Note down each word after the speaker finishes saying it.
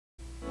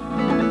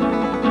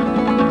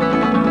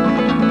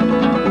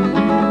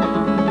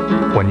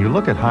you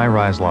look at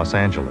high-rise Los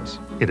Angeles,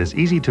 it is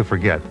easy to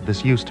forget that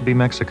this used to be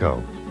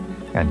Mexico.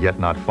 And yet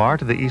not far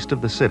to the east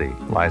of the city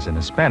lies an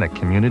Hispanic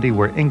community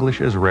where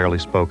English is rarely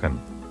spoken.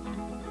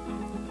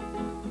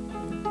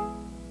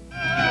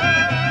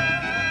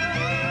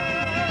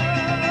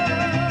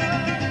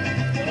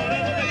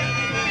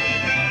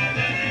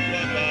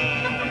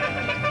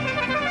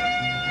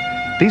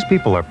 These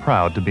people are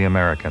proud to be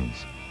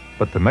Americans,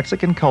 but the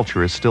Mexican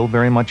culture is still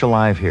very much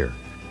alive here,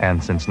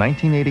 and since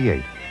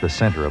 1988, the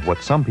center of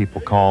what some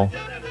people call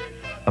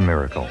a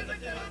miracle.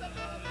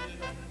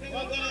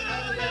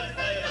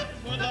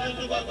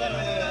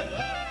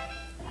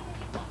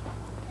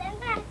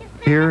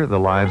 Here, the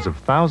lives of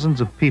thousands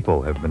of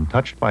people have been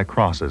touched by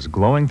crosses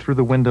glowing through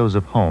the windows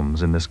of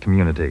homes in this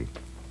community.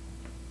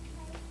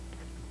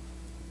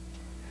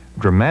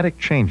 Dramatic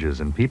changes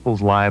in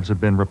people's lives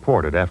have been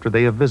reported after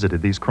they have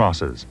visited these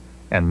crosses,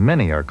 and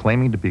many are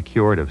claiming to be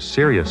cured of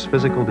serious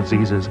physical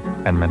diseases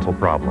and mental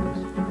problems.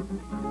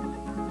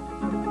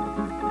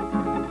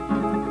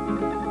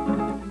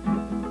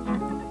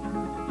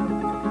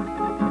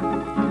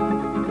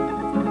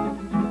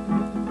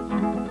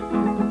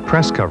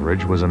 Press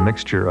coverage was a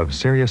mixture of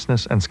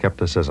seriousness and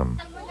skepticism.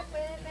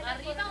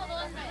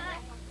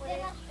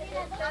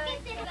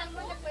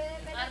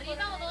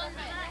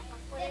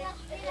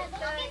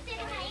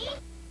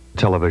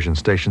 Television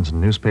stations and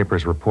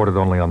newspapers reported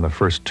only on the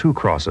first 2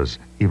 crosses,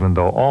 even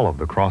though all of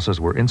the crosses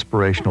were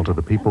inspirational to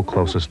the people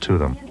closest to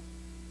them.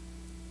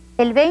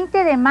 On the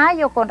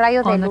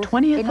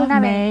 20th of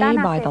May,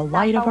 by the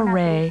light of a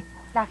ray,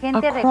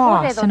 a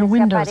cross in a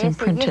window is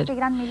imprinted,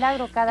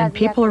 and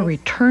people are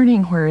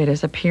returning where it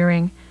is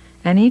appearing,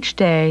 and each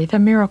day the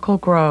miracle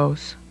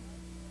grows.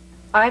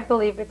 I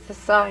believe it's a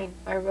sign.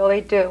 I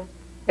really do.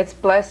 It's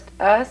blessed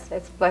us.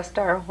 It's blessed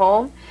our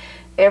home.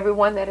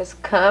 Everyone that has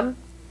come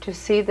to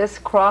see this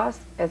cross,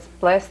 it's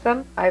blessed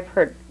them. I've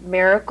heard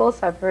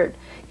miracles. I've heard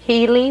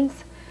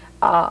healings.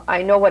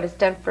 I know what it's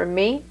done for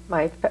me,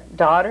 my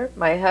daughter,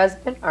 my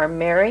husband, our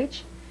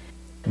marriage.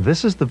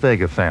 This is the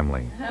Vega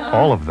family,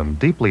 all of them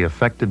deeply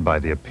affected by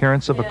the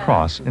appearance of a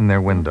cross in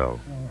their window.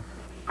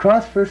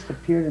 Cross first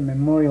appeared on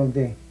Memorial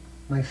Day.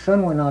 My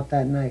son went out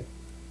that night.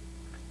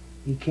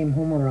 He came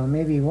home around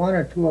maybe 1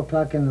 or 2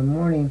 o'clock in the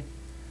morning,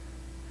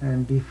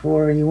 and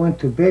before he went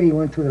to bed, he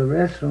went to the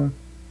restroom,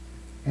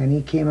 and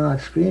he came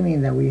out screaming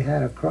that we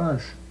had a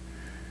cross.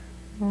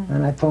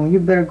 And I told him, "You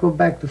better go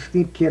back to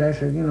sleep, kid." I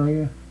said, "You know,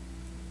 you're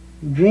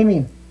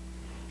dreaming."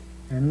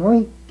 And no,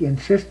 he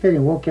insisted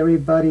and woke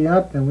everybody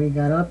up, and we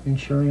got up, and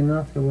sure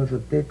enough, there was a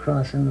big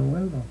cross in the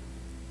window.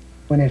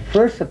 When it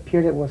first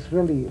appeared, it was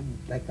really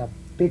like a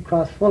big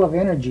cross full of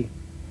energy.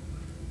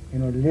 You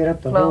know, it lit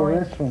up the whole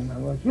restroom. It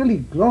was really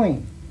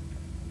glowing.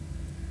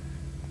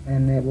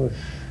 And it was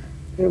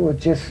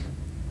just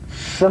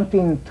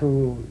something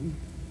to,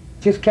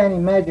 just can't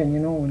imagine, you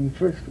know,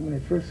 when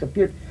it first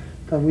appeared,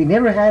 because we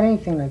never had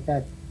anything like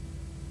that.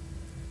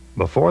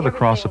 Before the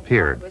cross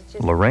appeared,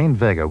 Lorraine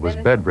Vega was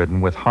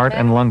bedridden with heart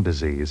and lung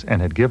disease and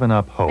had given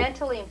up hope.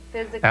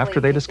 After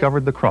they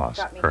discovered the cross,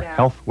 her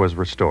health was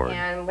restored.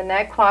 And when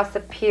that cross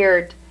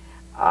appeared,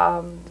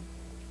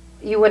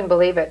 you wouldn't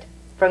believe it.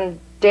 From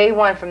day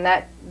one, from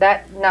that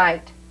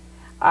night,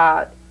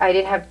 I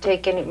didn't have to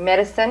take any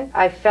medicine.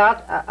 I felt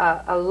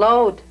a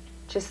load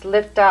just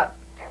lift up.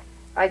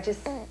 I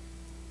just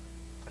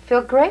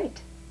feel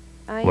great.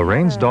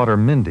 Lorraine's daughter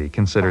Mindy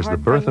considers the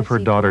birth of her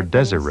daughter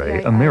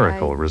Desiree a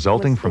miracle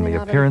resulting from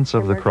the appearance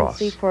of the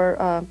cross.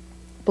 For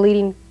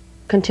bleeding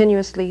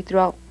continuously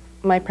throughout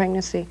my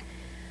pregnancy.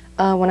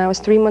 When I was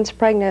 3 months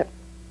pregnant,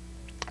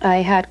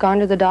 I had gone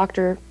to the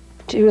doctor,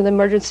 to the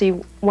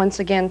emergency once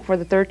again for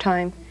the 3rd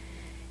time,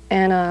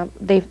 and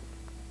they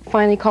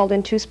finally called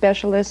in 2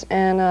 specialists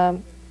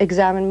and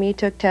examined me,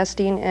 took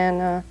testing,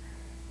 and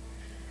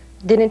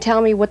didn't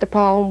tell me what the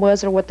problem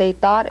was or what they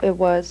thought it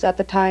was at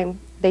the time.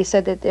 They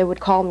said that they would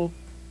call me.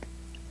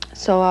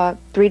 So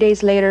 3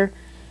 days later,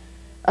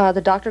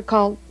 the doctor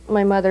called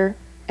my mother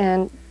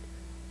and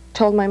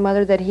told my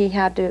mother that he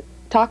had to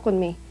talk with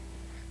me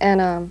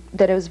and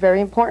that it was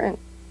very important.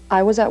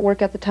 I was at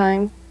work at the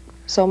time,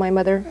 so my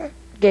mother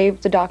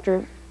gave the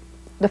doctor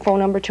the phone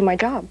number to my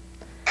job.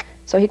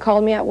 So he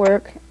called me at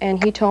work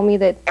and he told me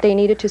that they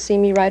needed to see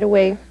me right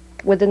away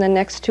within the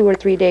next 2 or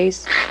 3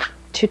 days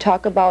to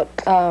talk about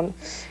an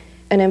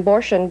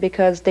abortion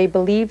because they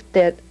believed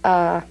that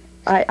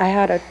I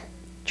had a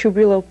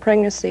tubular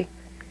pregnancy,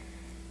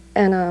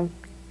 and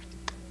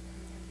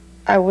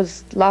I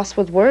was lost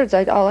with words.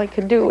 All I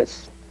could do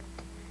was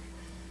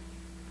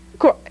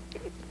cry.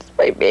 It's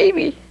my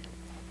baby.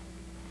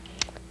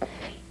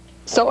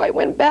 So I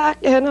went back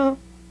and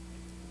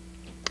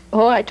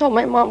I told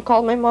my mom,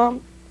 called my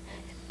mom,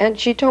 and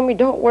she told me,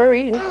 "Don't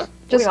worry,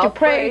 just to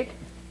pray."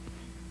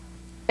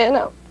 And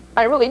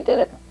I really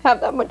didn't have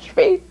that much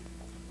faith,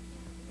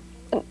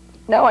 and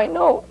now I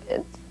know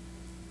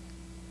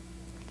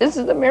this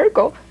is a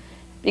miracle,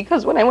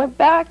 because when I went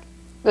back,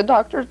 the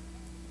doctor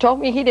told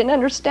me he didn't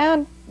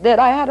understand that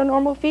I had a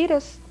normal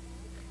fetus.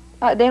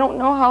 They don't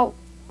know how,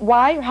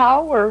 why,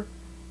 how, or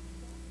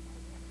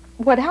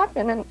what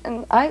happened,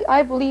 and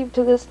I believe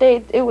to this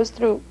day it was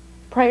through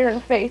prayer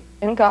and faith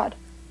in God.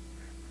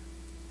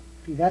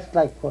 See, that's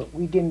like what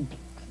we didn't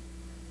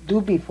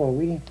do before.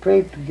 We didn't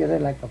pray together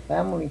like a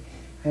family,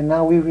 and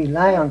now we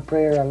rely on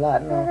prayer a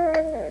lot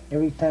now.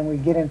 Every time we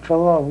get in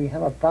trouble or we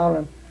have a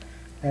problem,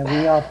 and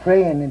we all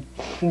pray, and it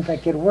seems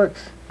like it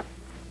works.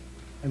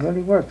 It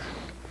really works.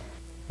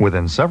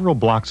 Within several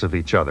blocks of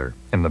each other,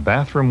 in the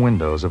bathroom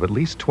windows of at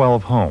least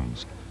 12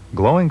 homes,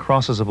 glowing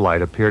crosses of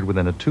light appeared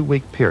within a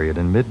 2-week period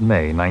in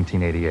mid-May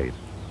 1988.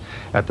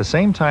 At the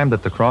same time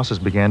that the crosses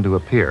began to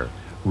appear,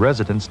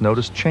 residents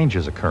noticed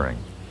changes occurring.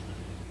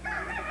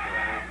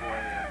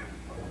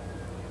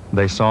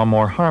 They saw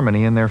more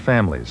harmony in their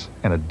families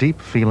and a deep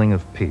feeling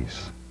of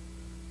peace.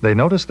 They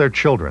noticed their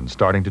children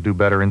starting to do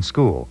better in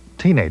school,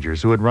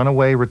 teenagers who had run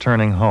away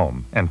returning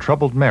home, and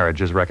troubled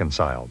marriages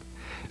reconciled.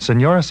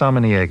 Senora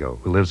Samaniego,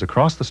 who lives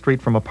across the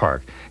street from a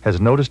park, has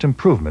noticed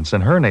improvements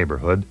in her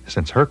neighborhood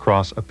since her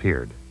cross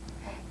appeared.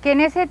 Que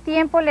en ese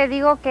tiempo le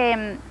digo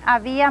que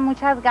había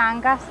muchas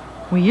gangas.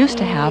 We used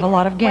to have a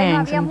lot of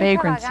gangs and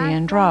vagrancy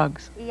and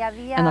drugs,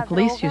 and the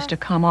police used to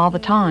come all the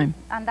time.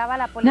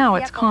 Now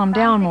it's calmed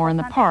down more in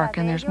the park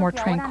and there's more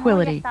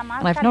tranquility,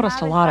 and I've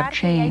noticed a lot of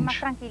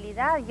change.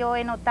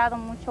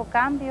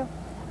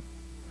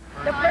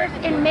 The first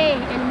in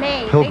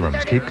May.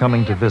 Pilgrims keep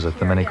coming to visit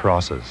the many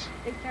crosses,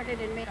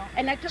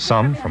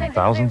 some from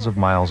thousands of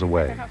miles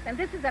away. And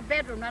this is a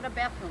bedroom, not a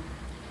bathroom.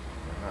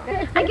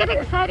 I get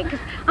excited because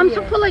I'm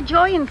so full of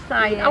joy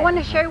inside. I want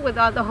to share it with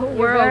the whole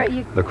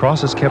world. The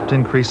crosses kept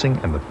increasing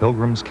and the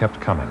pilgrims kept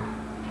coming.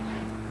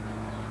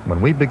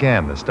 When we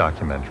began this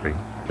documentary,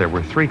 there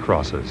were 3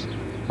 crosses.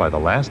 By the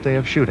last day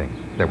of shooting,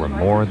 there were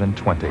more than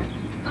 20.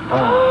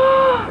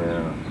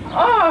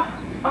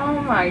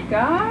 Oh my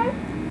God.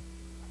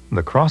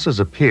 The crosses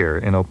appear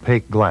in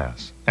opaque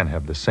glass and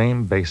have the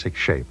same basic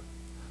shape,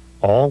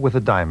 all with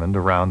a diamond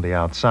around the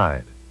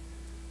outside.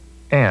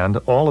 And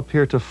all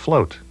appear to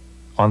float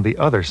on the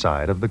other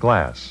side of the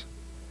glass.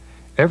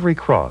 Every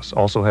cross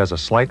also has a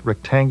slight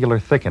rectangular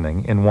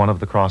thickening in one of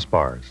the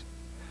crossbars.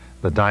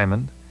 The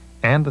diamond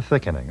and the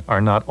thickening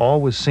are not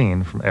always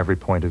seen from every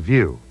point of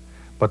view,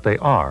 but they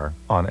are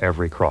on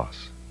every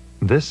cross.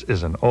 This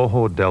is an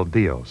Ojo del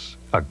Dios,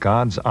 a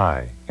God's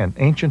Eye, an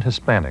ancient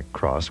Hispanic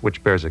cross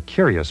which bears a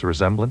curious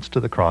resemblance to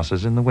the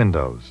crosses in the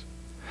windows.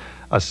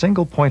 A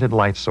single pointed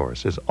light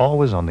source is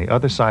always on the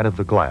other side of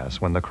the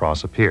glass when the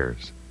cross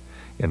appears.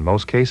 In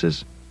most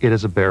cases, it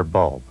is a bare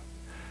bulb.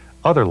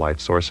 Other light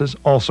sources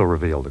also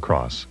reveal the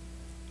cross,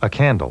 a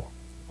candle,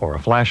 or a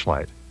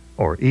flashlight,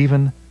 or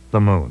even the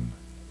moon.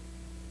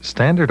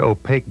 Standard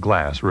opaque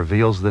glass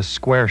reveals this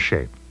square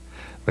shape.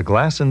 The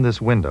glass in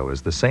this window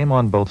is the same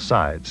on both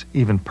sides,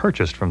 even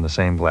purchased from the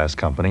same glass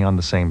company on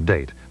the same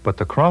date, but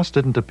the cross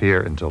didn't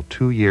appear until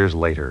 2 years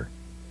later.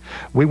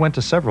 We went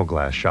to several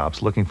glass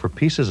shops looking for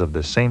pieces of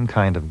this same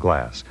kind of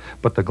glass,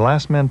 but the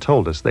glassmen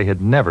told us they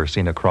had never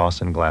seen a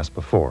cross in glass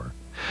before.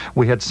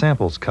 We had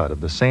samples cut of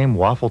the same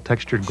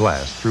waffle-textured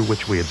glass through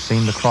which we had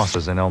seen the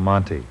crosses in El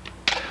Monte.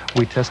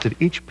 We tested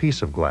each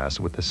piece of glass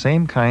with the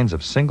same kinds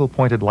of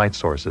single-pointed light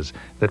sources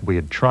that we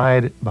had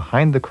tried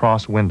behind the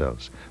cross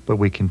windows, but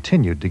we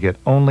continued to get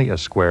only a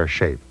square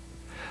shape.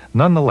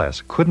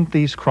 Nonetheless, couldn't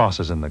these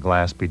crosses in the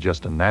glass be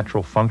just a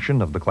natural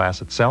function of the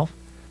glass itself?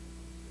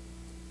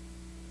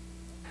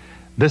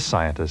 This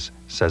scientist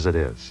says it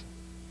is.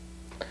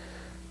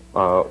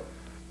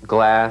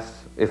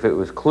 Glass, if it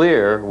was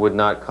clear, would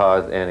not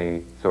cause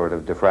any sort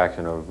of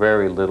diffraction or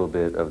very little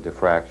bit of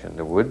diffraction.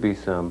 There would be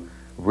some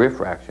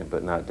refraction,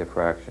 but not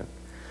diffraction.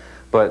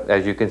 But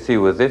as you can see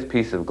with this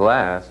piece of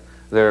glass,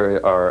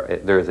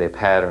 there is a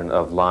pattern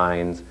of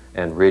lines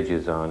and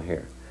ridges on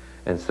here.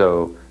 And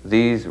so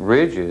these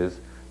ridges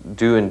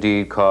do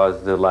indeed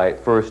cause the light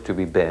first to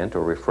be bent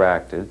or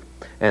refracted,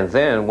 and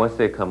then once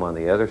they come on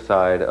the other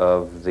side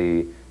of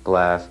the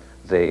glass,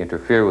 they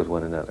interfere with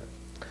one another.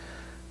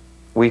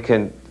 We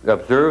can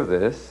observe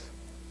this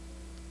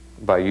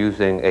by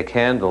using a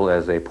candle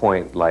as a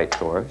point light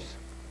source.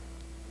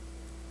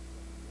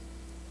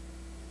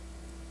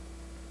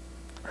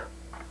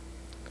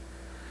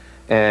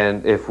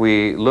 And if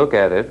we look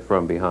at it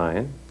from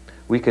behind,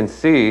 we can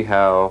see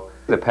how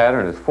the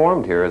pattern is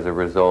formed here as a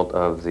result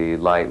of the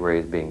light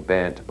rays being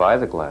bent by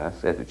the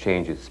glass as it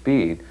changes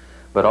speed,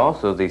 but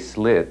also the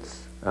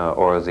slits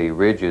or the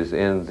ridges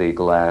in the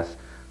glass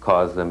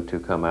cause them to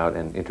come out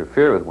and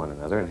interfere with one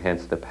another, and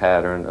hence the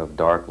pattern of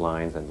dark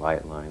lines and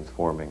light lines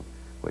forming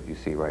what you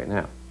see right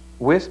now.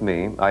 With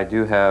me, I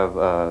do have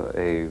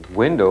a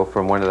window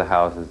from one of the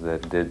houses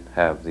that did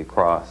have the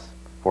cross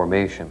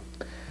formation.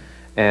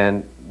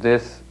 And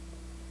this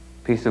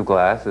piece of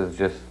glass is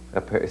just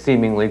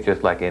seemingly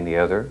just like any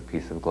other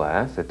piece of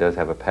glass. It does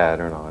have a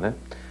pattern on it.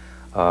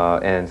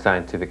 And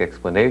scientific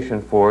explanation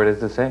for it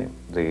is the same.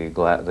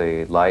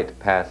 The light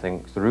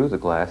passing through the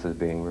glass is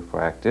being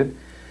refracted,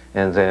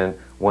 and then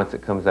once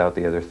it comes out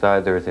the other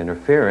side, there is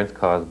interference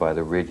caused by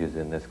the ridges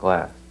in this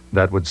glass.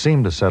 That would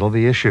seem to settle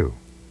the issue,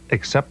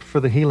 except for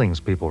the healings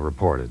people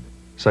reported,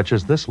 such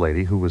as this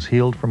lady who was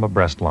healed from a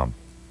breast lump.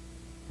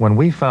 When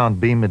we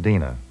found B.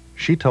 Medina,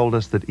 she told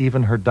us that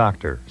even her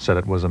doctor said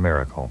it was a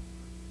miracle.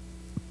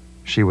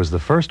 She was the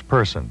first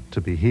person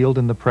to be healed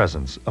in the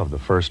presence of the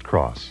first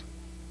cross.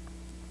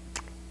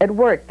 At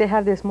work, they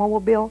have this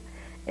mobile,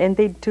 and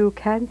they do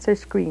cancer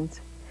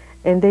screens,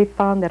 and they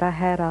found that I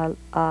had a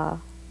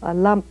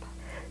lump.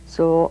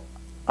 So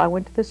I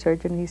went to the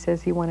surgeon. He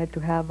says he wanted to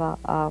have a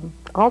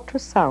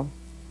ultrasound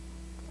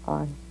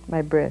on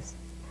my breast.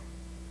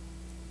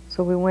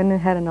 So we went and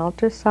had an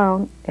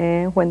ultrasound,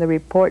 and when the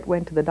report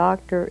went to the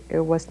doctor,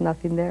 there was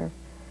nothing there.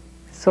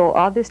 So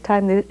all this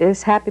time,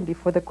 this happened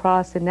before the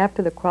cross, and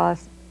after the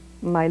cross,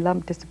 my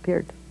lump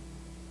disappeared.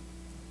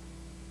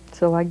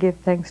 So I give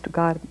thanks to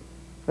God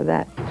for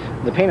that.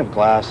 The pane of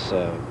glass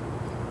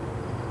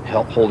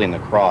holding the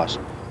cross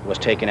was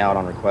taken out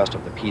on request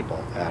of the people.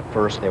 At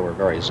first, they were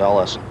very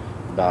zealous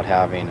about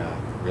having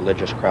a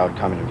religious crowd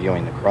coming and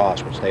viewing the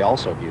cross, which they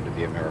also viewed to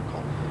be a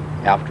miracle.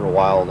 After a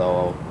while,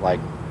 though,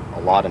 like a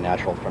lot of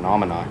natural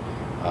phenomena,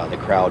 the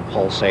crowd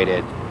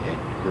pulsated,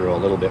 it grew a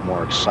little bit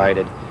more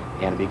excited,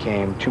 and it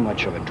became too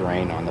much of a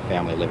drain on the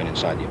family living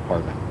inside the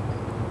apartment.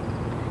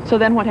 So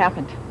then what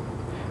happened?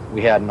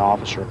 We had an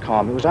officer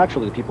come. It was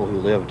actually the people who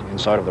lived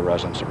inside of the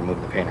residence that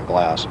removed the pane of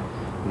glass.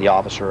 The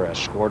officer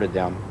escorted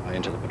them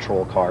into the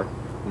patrol car.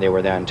 They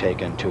were then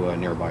taken to a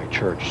nearby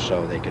church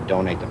so they could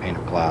donate the pane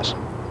of glass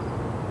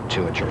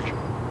to a church.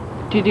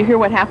 Did you hear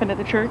what happened at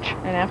the church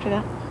and after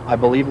that? I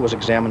believe it was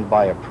examined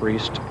by a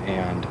priest,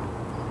 and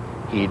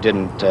he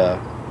didn't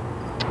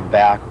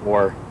back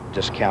or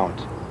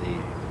discount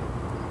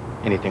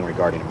anything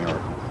regarding a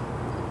miracle.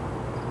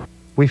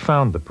 We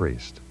found the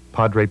priest,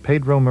 Padre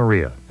Pedro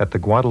Maria, at the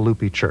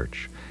Guadalupe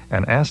Church,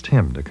 and asked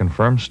him to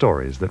confirm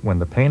stories that when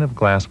the pane of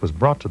glass was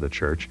brought to the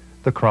church,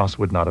 the cross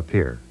would not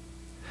appear.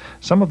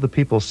 Some of the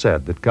people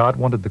said that God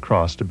wanted the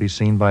cross to be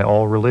seen by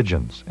all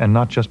religions and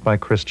not just by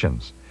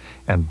Christians,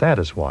 and that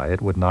is why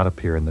it would not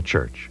appear in the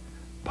church.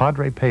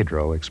 Padre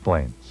Pedro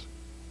explains.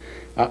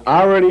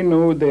 I already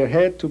knew there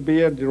had to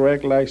be a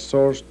direct light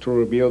source to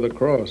reveal the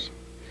cross.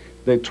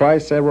 They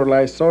tried several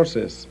light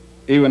sources,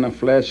 even a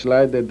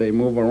flashlight that they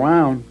move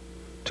around,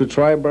 to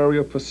try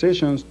various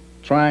positions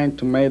trying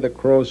to make the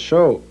cross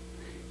show.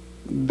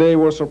 They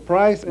were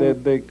surprised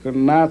that they could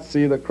not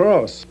see the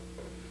cross,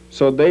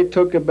 so they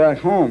took it back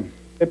home.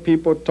 The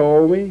people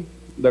told me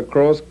the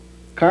cross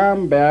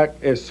come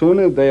back as soon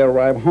as they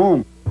arrive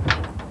home.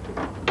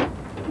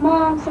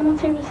 Mom,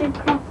 someone's here to see the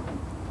cross.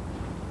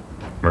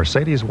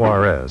 Mercedes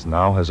Juarez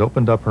now has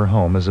opened up her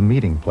home as a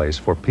meeting place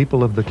for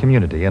people of the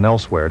community and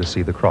elsewhere to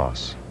see the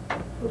cross.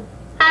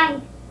 Hi,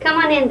 come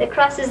on in. The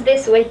cross is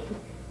this way.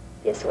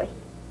 This way.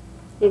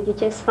 If you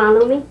just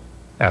follow me.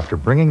 After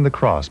bringing the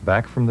cross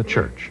back from the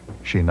church,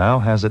 she now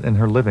has it in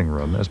her living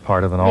room as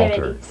part of an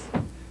altar.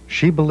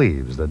 She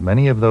believes that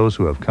many of those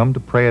who have come to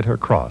pray at her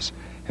cross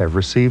have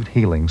received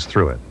healings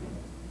through it.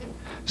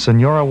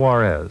 Senora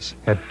Juarez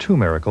had 2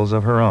 miracles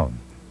of her own.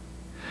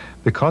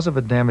 Because of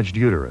a damaged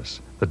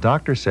uterus, the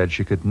doctor said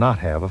she could not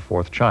have a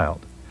 4th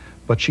child,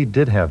 but she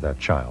did have that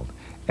child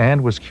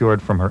and was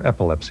cured from her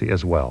epilepsy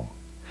as well.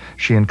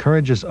 She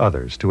encourages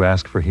others to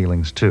ask for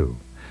healings too,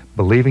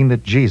 believing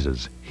that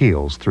Jesus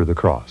heals through the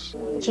cross.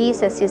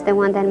 Jesus is the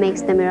one that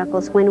makes the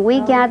miracles. When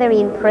we gather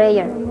in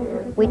prayer,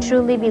 we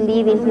truly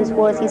believe in His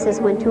words. He says,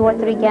 when 2 or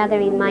 3 gather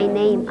in my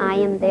name, I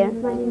am there.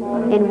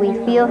 And we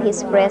feel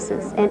His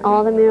presence, and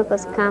all the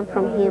miracles come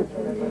from Him.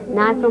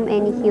 Not from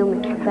any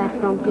human, but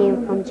from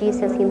Him, from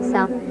Jesus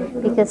Himself,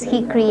 because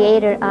He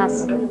created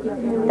us.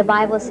 The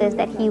Bible says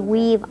that He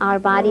weaved our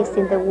bodies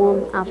in the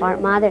womb of our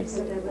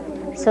mothers.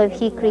 So if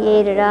He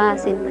created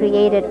us and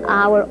created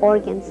our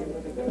organs,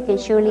 He can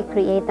surely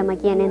create them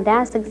again. And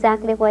that's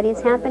exactly what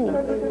is happening.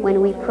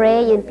 When we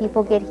pray and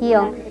people get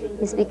healed,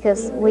 it's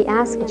because we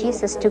ask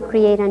Jesus to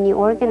create a new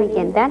organ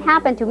again. That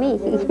happened to me.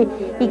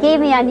 He gave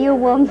me a new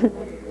womb,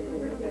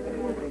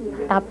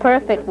 a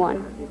perfect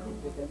one.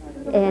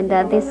 And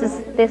this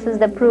is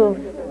the proof.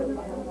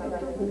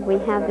 We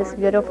have this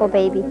beautiful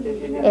baby.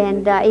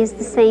 And it's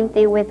the same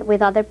thing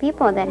with other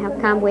people that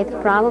have come with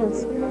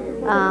problems,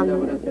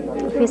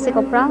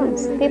 physical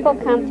problems. People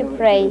come to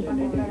pray.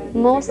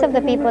 Most of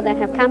the people that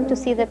have come to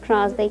see the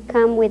cross, they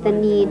come with a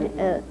need,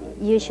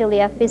 usually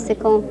a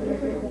physical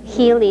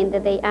healing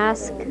that they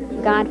ask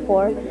God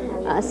for.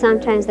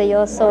 Sometimes they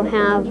also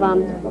have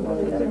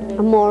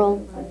moral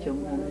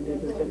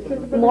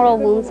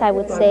wounds, I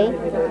would say.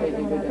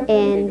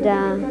 And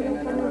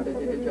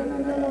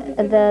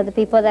the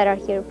people that are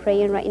here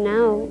praying right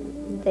now,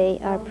 they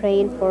are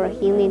praying for a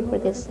healing for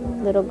this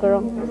little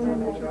girl.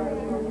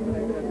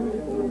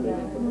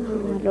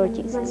 Oh, Lord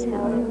Jesus,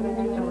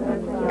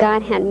 help.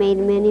 God had made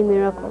many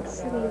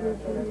miracles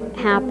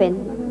happen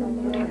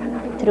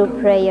through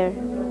prayer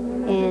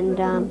and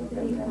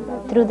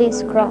through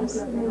this cross.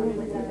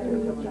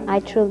 I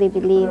truly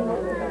believe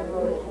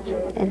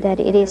that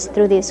it is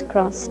through this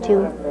cross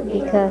too,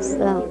 because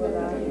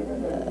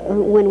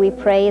when we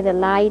pray, the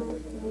light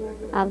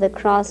of the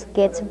cross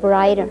gets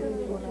brighter.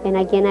 And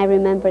again, I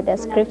remember the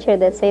scripture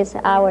that says,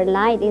 our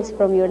light is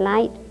from your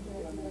light.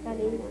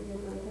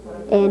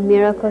 And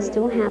miracles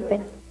do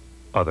happen.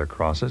 Other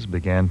crosses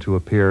began to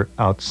appear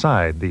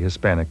outside the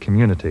Hispanic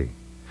community,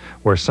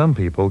 where some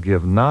people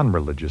give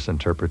non-religious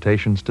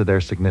interpretations to their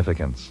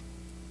significance.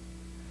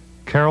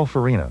 Carol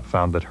Farina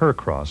found that her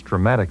cross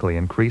dramatically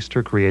increased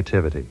her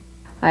creativity.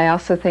 I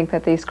also think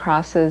that these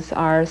crosses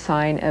are a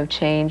sign of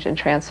change and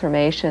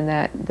transformation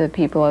that the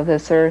people of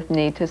this earth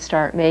need to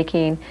start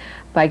making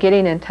by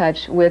getting in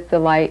touch with the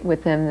light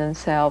within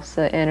themselves,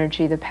 the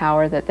energy, the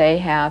power that they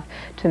have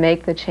to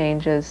make the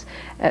changes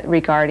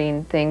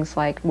regarding things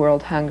like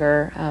world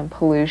hunger,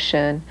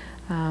 pollution,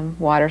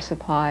 water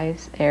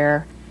supplies,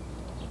 air.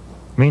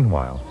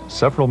 Meanwhile,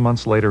 several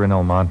months later in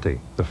El Monte,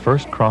 the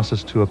first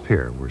crosses to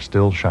appear were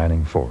still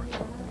shining forth.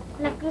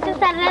 La cruz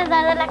está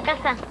alrededor de la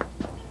casa.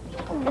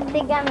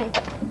 Dígame.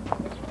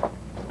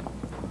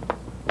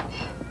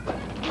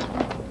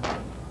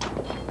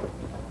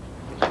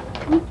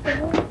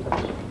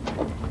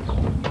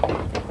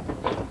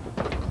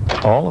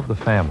 All of the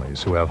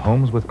families who have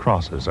homes with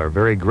crosses are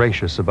very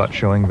gracious about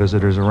showing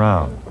visitors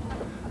around.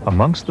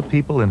 Amongst the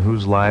people in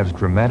whose lives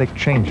dramatic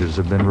changes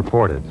have been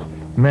reported,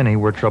 many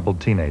were troubled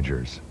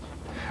teenagers.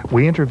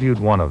 We interviewed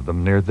one of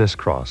them near this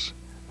cross,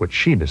 which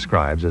she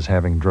describes as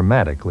having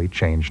dramatically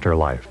changed her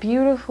life.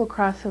 Beautiful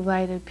cross of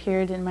light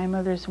appeared in my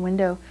mother's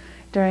window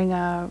during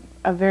a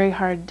very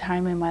hard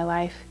time in my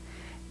life.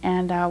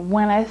 And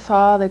when I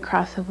saw the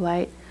cross of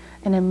light,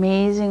 an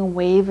amazing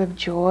wave of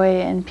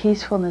joy and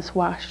peacefulness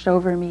washed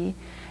over me.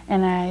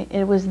 And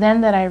it was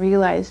then that I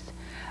realized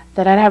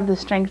that I'd have the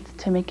strength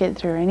to make it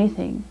through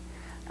anything.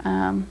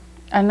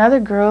 Another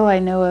girl I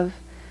know of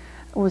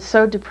was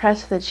so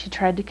depressed that she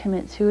tried to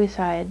commit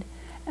suicide.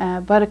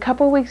 But a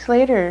couple weeks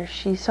later,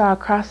 she saw a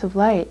cross of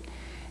light,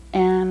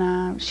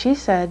 and she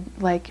said,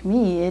 like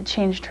me, it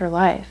changed her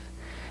life.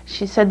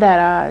 She said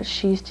that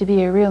she used to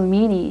be a real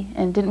meanie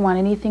and didn't want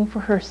anything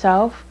for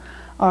herself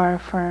or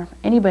for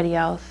anybody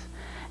else.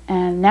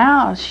 And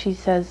now she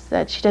says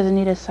that she doesn't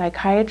need a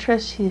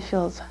psychiatrist, she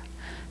feels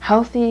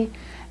healthy,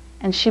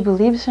 and she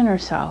believes in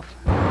herself.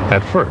 At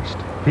first,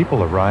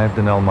 people arrived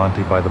in El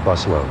Monte by the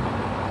busload.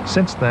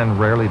 Since then,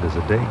 rarely does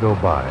a day go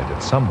by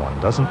that someone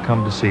doesn't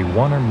come to see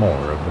one or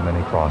more of the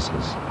many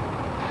crosses.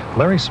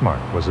 Larry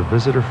Smart was a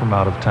visitor from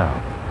out of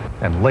town,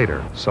 and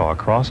later saw a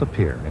cross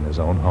appear in his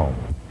own home.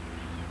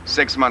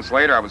 6 months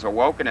later, I was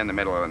awoken in the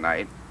middle of the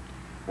night,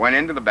 went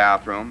into the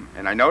bathroom,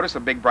 and I noticed a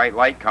big bright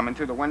light coming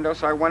through the window,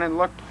 so I went and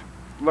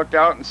looked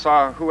out and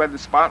saw who had the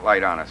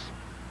spotlight on us.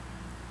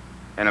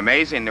 And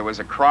amazing, there was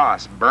a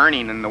cross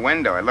burning in the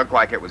window. It looked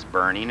like it was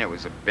burning. It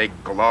was a big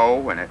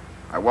glow, and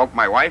I woke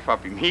my wife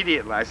up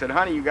immediately. I said,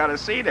 honey, you got to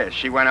see this.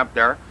 She went up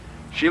there.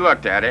 She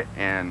looked at it,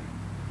 and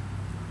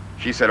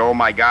she said, oh,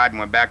 my God, and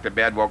went back to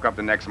bed, woke up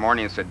the next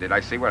morning and said, did I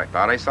see what I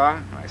thought I saw?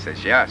 I said,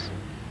 yes.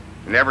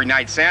 And every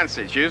night since,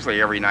 it's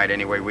usually every night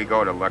anyway, we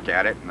go to look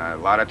at it, and a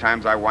lot of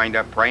times I wind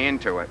up praying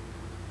to it.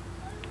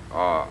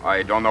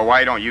 I don't know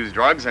why I don't use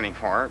drugs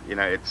anymore. You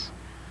know,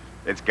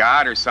 it's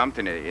God or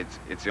something.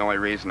 It's the only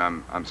reason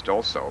I'm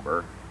still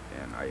sober.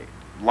 And I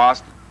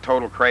lost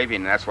total craving,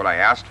 and that's what I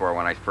asked for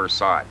when I first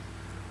saw it,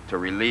 to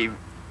relieve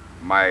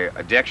my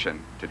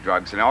addiction to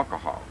drugs and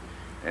alcohol.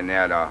 And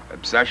that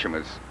obsession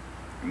was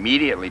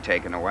immediately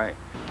taken away.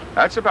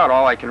 That's about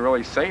all I can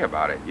really say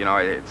about it. You know,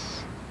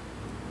 it's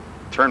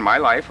turned my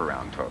life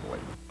around totally.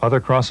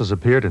 Other crosses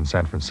appeared in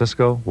San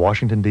Francisco,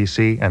 Washington,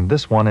 D.C., and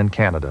this one in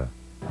Canada.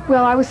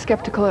 Well, I was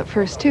skeptical at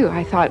first, too.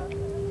 I thought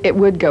it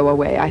would go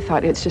away. I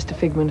thought it's just a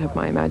figment of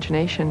my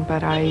imagination,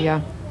 but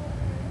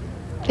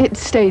it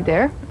stayed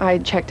there. I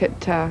checked it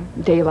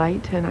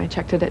daylight, and I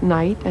checked it at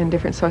night, and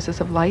different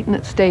sources of light, and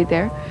it stayed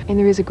there. And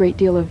there is a great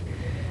deal of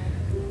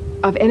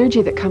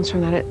energy that comes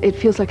from that. It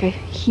feels like a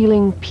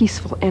healing,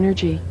 peaceful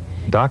energy.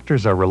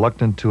 Doctors are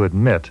reluctant to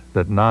admit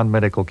that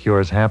non-medical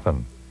cures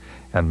happen,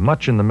 and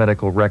much in the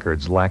medical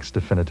records lacks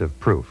definitive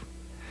proof.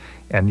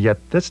 And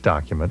yet this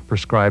document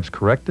prescribes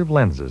corrective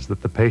lenses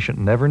that the patient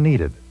never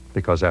needed,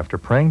 because after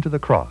praying to the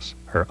cross,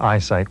 her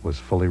eyesight was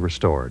fully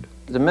restored.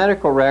 The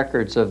medical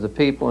records of the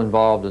people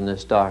involved in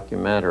this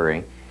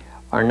documentary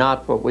are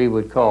not what we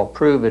would call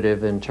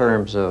provative in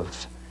terms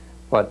of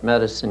what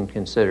medicine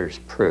considers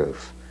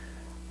proof.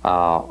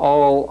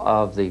 All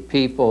of the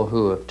people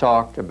who have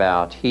talked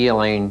about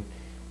healing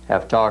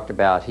have talked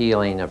about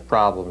healing of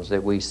problems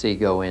that we see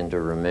go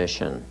into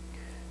remission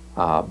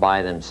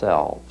by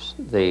themselves.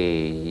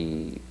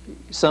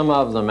 Some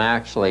of them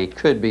actually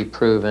could be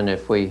proven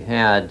if we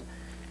had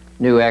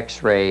new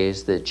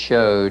x-rays that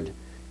showed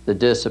the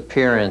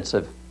disappearance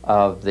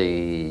of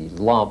the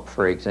lump,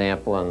 for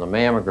example, in the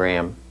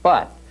mammogram.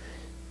 But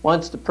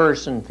once the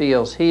person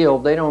feels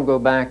healed, they don't go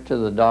back to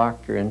the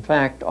doctor. In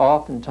fact,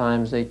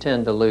 oftentimes they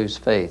tend to lose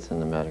faith in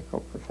the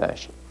medical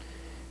profession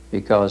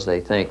because they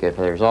think, if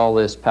there's all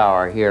this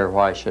power here,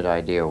 why should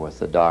I deal with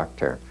the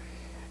doctor?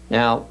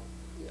 Now,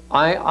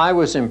 I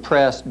was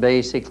impressed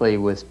basically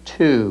with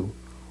two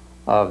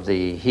of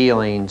the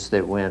healings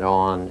that went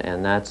on,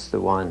 and that's the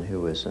one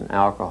who was an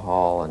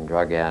alcohol and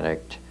drug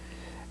addict,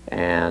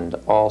 and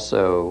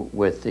also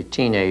with the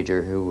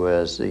teenager who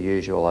was the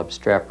usual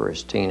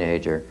obstreperous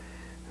teenager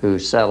who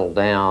settle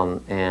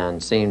down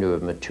and seem to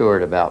have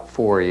matured about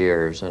 4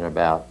 years in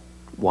about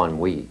 1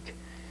 week.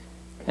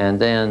 And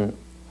then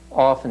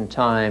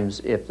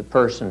oftentimes, if the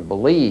person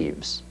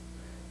believes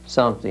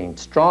something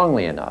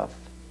strongly enough,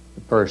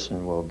 the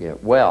person will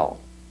get well.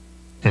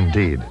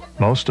 Indeed,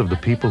 most of the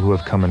people who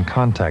have come in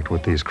contact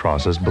with these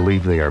crosses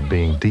believe they are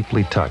being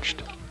deeply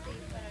touched.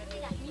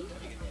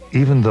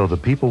 Even though the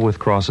people with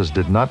crosses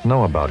did not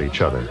know about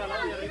each other,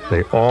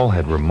 they all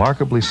had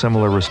remarkably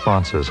similar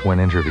responses when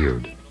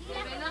interviewed.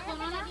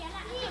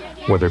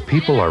 Whether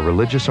people are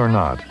religious or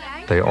not,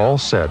 they all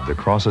said the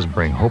crosses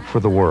bring hope for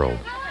the world,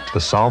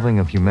 the solving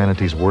of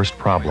humanity's worst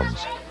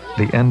problems,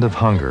 the end of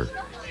hunger,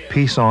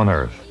 peace on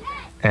earth,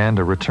 and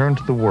a return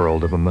to the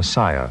world of a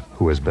Messiah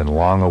who has been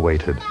long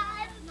awaited.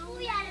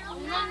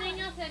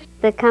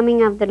 The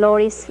coming of the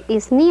Lord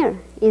is near,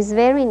 is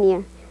very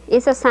near.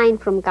 It's a sign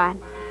from God.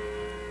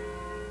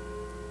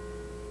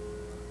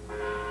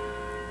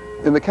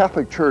 In the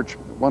Catholic Church,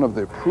 one of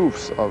the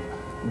proofs of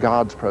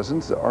God's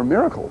presence are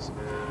miracles.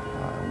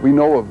 We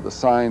know of the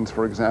signs,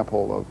 for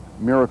example, of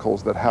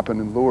miracles that happen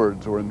in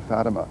Lourdes or in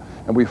Fatima.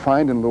 And we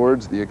find in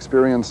Lourdes the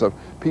experience of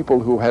people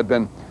who had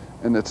been,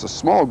 and it's a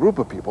small group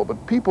of people,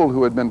 but people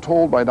who had been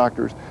told by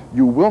doctors,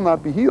 you will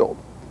not be healed.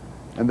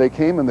 And they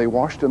came and they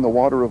washed in the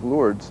water of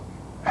Lourdes,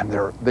 and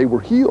they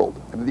were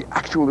healed. I mean, they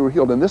actually were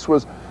healed. And this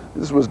was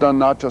done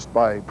not just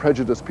by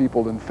prejudiced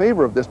people in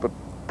favor of this, but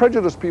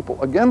prejudiced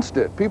people against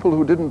it, people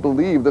who didn't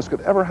believe this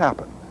could ever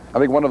happen. I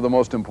think one of the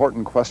most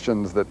important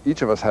questions that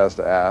each of us has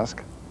to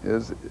ask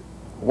is,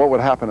 what would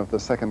happen if the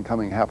second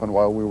coming happened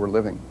while we were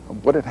living?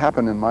 What had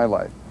happened in my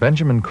life?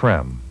 Benjamin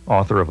Krem,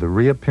 author of The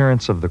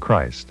Reappearance of the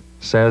Christ,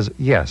 says,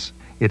 yes,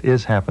 it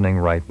is happening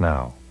right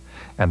now.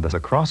 And the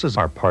crosses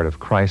are part of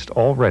Christ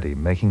already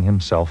making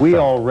himself felt. We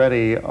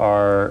already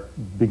are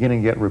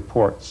beginning to get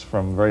reports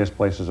from various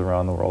places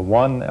around the world.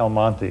 One, El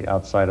Monte,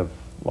 outside of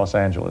Los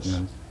Angeles,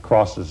 yes.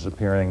 Crosses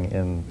appearing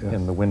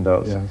in the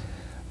windows.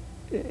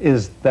 Yes.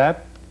 Is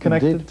that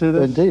connected to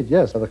this? Indeed,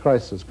 yes. The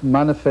Christ is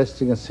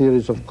manifesting a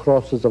series of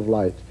crosses of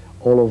light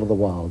all over the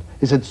world.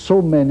 He said so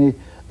many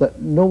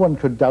that no one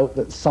could doubt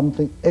that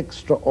something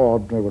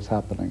extraordinary was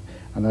happening.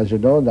 And as you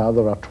know now,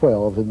 there are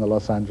 12 in the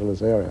Los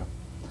Angeles area.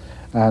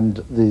 And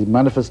the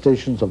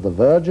manifestations of the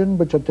Virgin,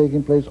 which are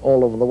taking place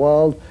all over the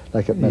world,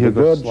 like at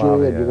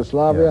Medjugorje and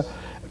Yugoslavia, yes.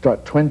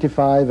 Got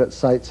 25 at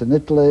sites in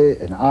Italy,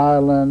 in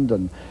Ireland,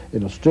 and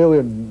in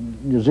Australia,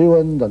 and New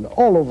Zealand, and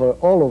all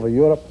over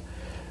Europe.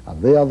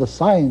 And they are the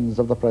signs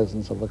of the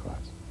presence of the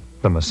Christ.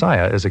 The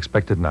Messiah is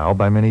expected now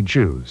by many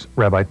Jews.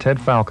 Rabbi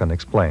Ted Falcon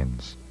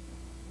explains.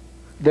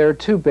 There are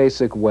two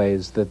basic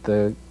ways that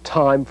the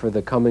time for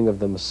the coming of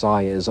the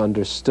Messiah is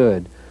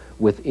understood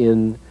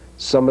within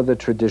some of the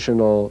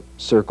traditional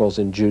circles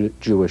in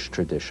Jewish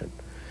tradition.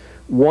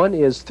 One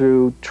is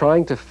through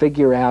trying to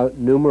figure out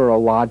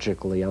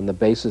numerologically on the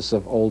basis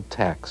of old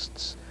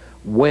texts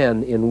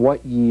when, in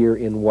what year,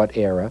 in what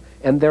era.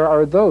 And there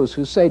are those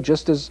who say,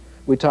 just as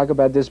we talk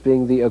about this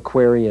being the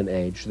Aquarian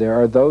age, there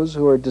are those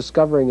who are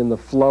discovering in the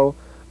flow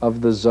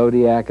of the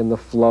zodiac and the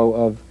flow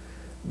of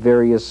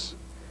various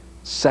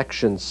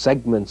sections,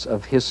 segments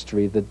of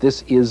history, that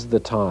this is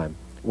the time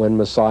when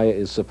Messiah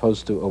is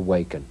supposed to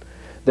awaken.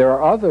 There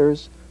are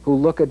others who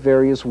look at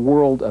various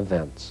world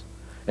events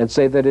and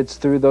say that it's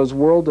through those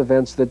world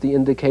events that the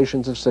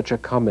indications of such a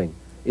coming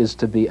is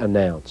to be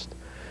announced.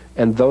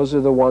 And those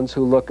are the ones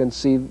who look and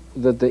see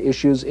that the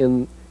issues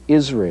in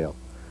Israel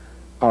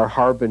are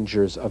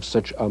harbingers of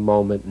such a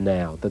moment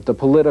now, that the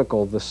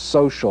political, the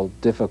social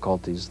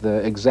difficulties,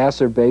 the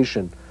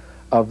exacerbation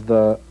of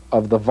the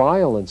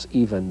violence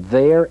even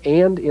there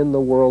and in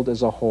the world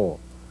as a whole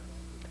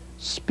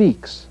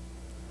speaks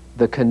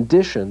the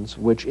conditions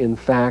which in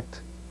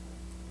fact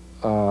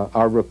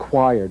are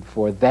required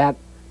for that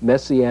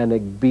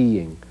messianic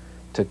being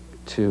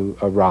to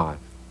arrive.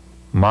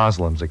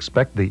 Muslims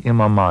expect the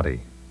Imam Mahdi.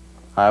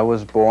 I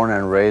was born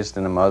and raised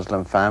in a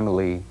Muslim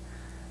family,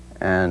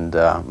 and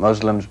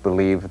Muslims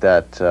believe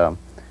that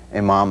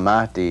Imam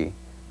Mahdi,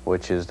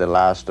 which is the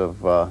last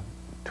of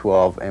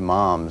 12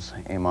 imams,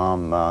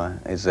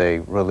 is a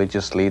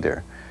religious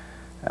leader.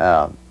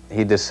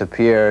 He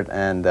disappeared,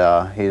 and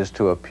he is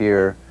to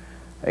appear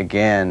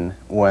again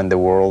when the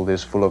world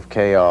is full of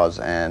chaos,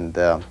 and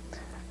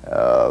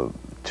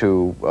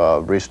to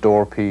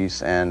restore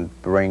peace and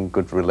bring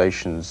good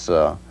relations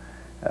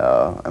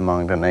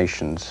among the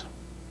nations.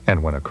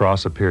 And when a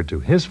cross appeared to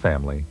his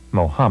family,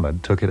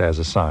 Mohammed took it as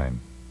a sign.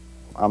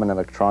 I'm an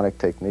electronic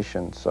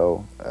technician,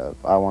 so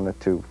I wanted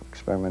to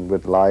experiment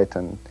with light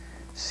and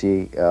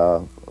see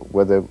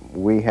whether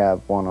we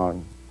have one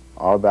on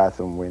our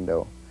bathroom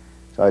window.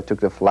 So I took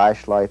the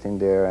flashlight in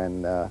there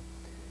and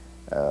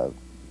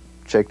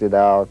checked it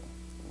out.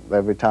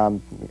 Every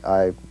time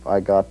I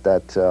got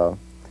that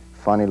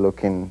funny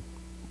looking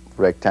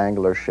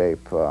rectangular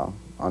shape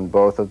on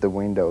both of the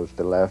windows,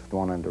 the left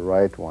one and the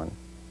right one.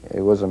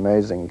 It was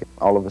amazing.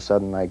 All of a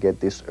sudden I get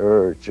this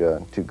urge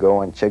to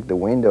go and check the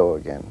window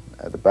again,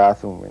 the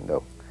bathroom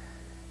window.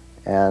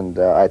 And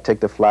I take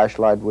the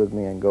flashlight with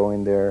me and go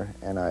in there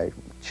and I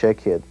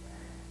check it.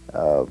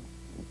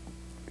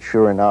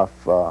 sure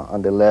enough,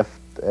 on the left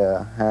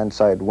hand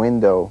side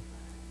window,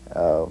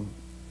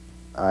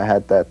 I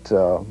had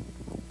that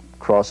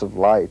cross of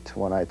light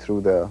when I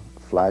threw the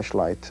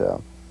flashlight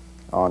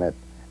on it.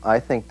 I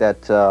think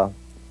that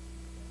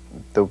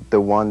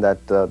the one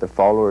that the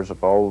followers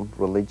of all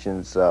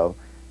religions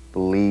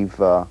believe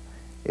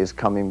is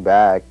coming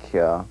back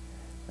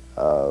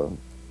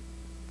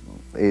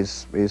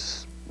is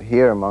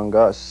here among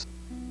us.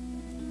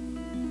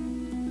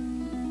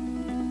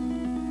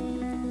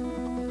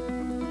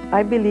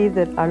 I believe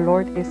that our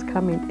Lord is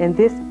coming, and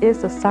this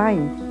is a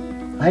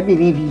sign. I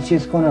believe he's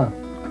just going to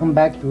come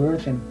back to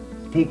earth and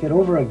take it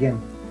over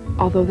again.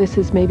 Although this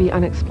is maybe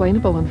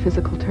unexplainable in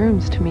physical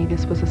terms, to me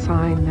this was a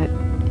sign that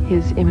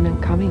his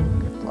imminent coming.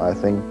 I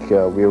think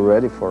we're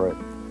ready for it.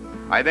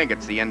 I think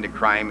it's the end of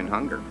crime and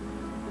hunger.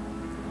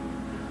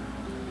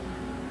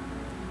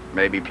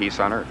 Maybe peace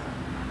on earth.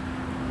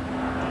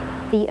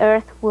 The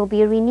earth will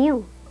be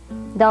renewed.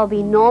 There'll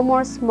be no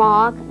more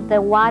smog.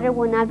 The water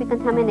will not be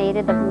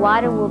contaminated. The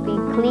water will be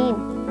clean.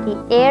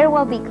 The air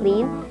will be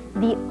clean.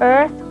 The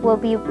earth will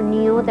be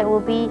renewed. There will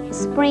be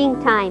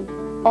springtime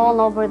all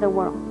over the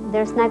world.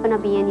 There's not going to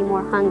be any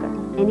more hunger.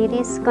 And it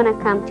is going to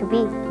come to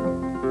be.